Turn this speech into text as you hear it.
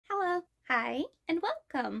Hi, and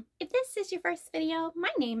welcome. If this is your first video, my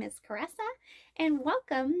name is Caressa, and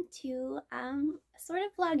welcome to a sort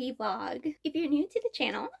of vloggy vlog. If you're new to the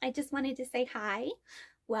channel, I just wanted to say hi,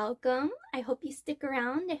 welcome. I hope you stick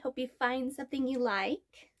around. I hope you find something you like.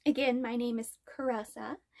 Again, my name is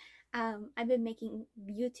Caressa. I've been making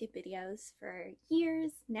YouTube videos for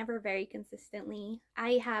years, never very consistently.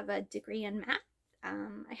 I have a degree in math.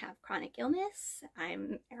 I have chronic illness.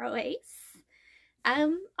 I'm Arrow Ace.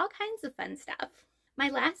 All kinds of fun stuff. My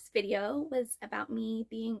last video was about me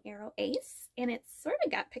being Arrow Ace, and it sort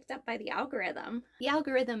of got picked up by the algorithm. The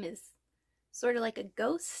algorithm is sort of like a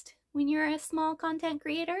ghost when you're a small content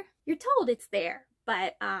creator. You're told it's there,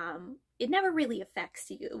 but it never really affects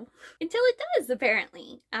you until it does,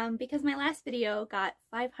 apparently, because my last video got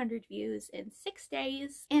 500 views in 6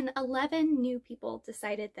 days, and 11 new people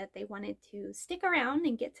decided that they wanted to stick around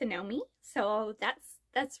and get to know me, so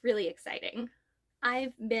that's really exciting.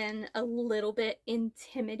 I've been a little bit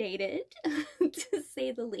intimidated, to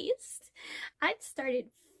say the least. I've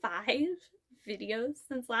started 5 videos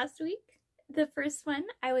since last week. The first one,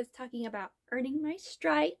 I was talking about earning my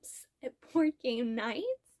stripes at board game nights,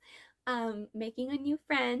 making a new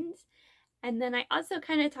friend, and then I also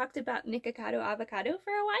kind of talked about Nikocado Avocado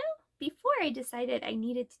for a while before I decided I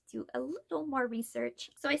needed to do a little more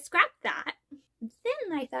research, so I scrapped that.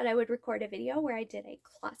 Then I thought I would record a video where I did a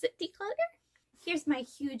closet declutter. Here's my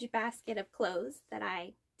huge basket of clothes that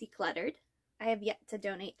I decluttered. I have yet to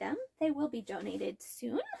donate them. They will be donated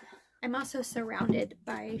soon. I'm also surrounded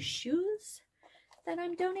by shoes that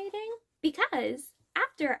I'm donating because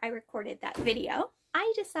after I recorded that video,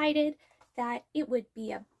 I decided that it would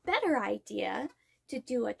be a better idea to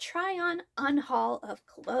do a try-on unhaul of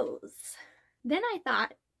clothes. Then I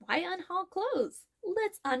thought, why unhaul clothes?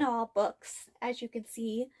 Let's unhaul books. As you can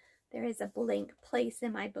see, there is a blank place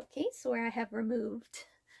in my bookcase where I have removed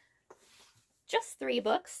just 3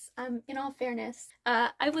 books. In all fairness,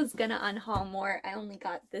 I was gonna unhaul more. I only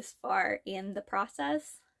got this far in the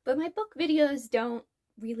process. But my book videos don't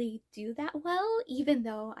really do that well, even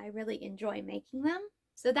though I really enjoy making them.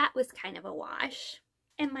 So that was kind of a wash.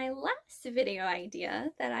 And my last video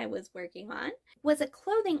idea that I was working on was a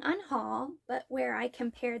clothing unhaul, but where I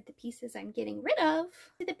compared the pieces I'm getting rid of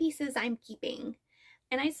to the pieces I'm keeping.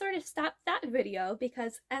 And I sort of stopped that video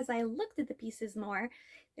because as I looked at the pieces more,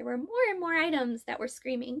 there were more and more items that were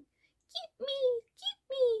screaming, "Keep me! Keep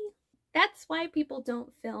me!" That's why people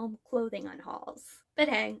don't film clothing unhauls. But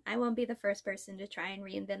hey, I won't be the first person to try and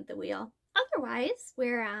reinvent the wheel. Otherwise,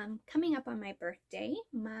 we're coming up on my birthday,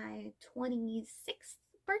 my 26th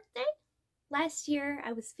birthday. Last year,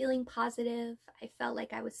 I was feeling positive. I felt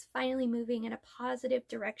like I was finally moving in a positive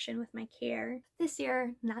direction with my care. This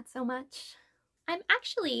year, not so much. I'm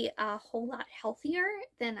actually a whole lot healthier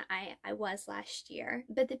than I was last year,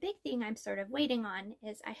 but the big thing I'm sort of waiting on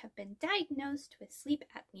is I have been diagnosed with sleep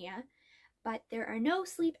apnea, but there are no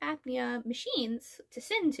sleep apnea machines to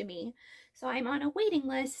send to me, so I'm on a waiting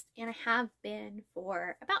list, and I have been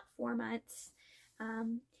for about 4 months,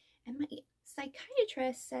 and my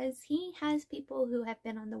psychiatrist says he has people who have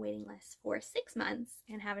been on the waiting list for 6 months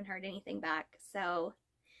and haven't heard anything back, so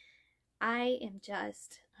I am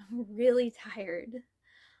just really tired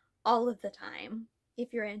all of the time.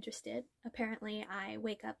 If you're interested, apparently I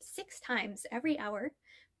wake up 6 times every hour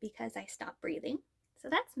because I stop breathing. So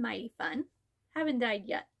that's mighty fun. Haven't died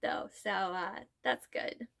yet though, so that's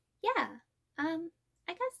good. Yeah, I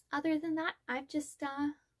guess other than that, I've just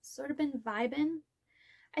sort of been vibing.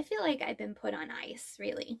 I feel like I've been put on ice,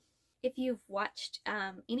 really. If you've watched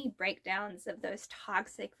any breakdowns of those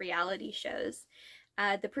toxic reality shows,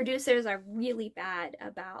 the producers are really bad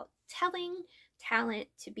about telling talent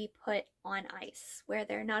to be put on ice, where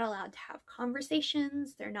they're not allowed to have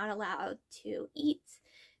conversations, they're not allowed to eat,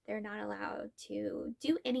 they're not allowed to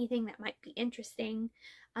do anything that might be interesting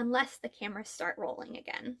unless the cameras start rolling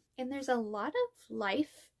again. And there's a lot of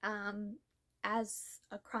life as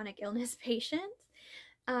a chronic illness patient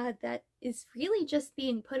that is really just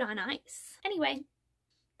being put on ice. Anyway,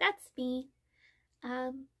 that's me.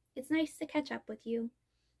 It's nice to catch up with you,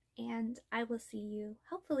 and I will see you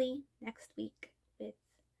hopefully next week with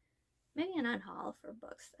maybe an unhaul for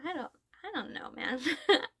books. I don't know, man.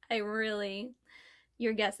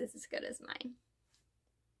 Your guess is as good as mine.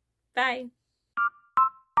 Bye.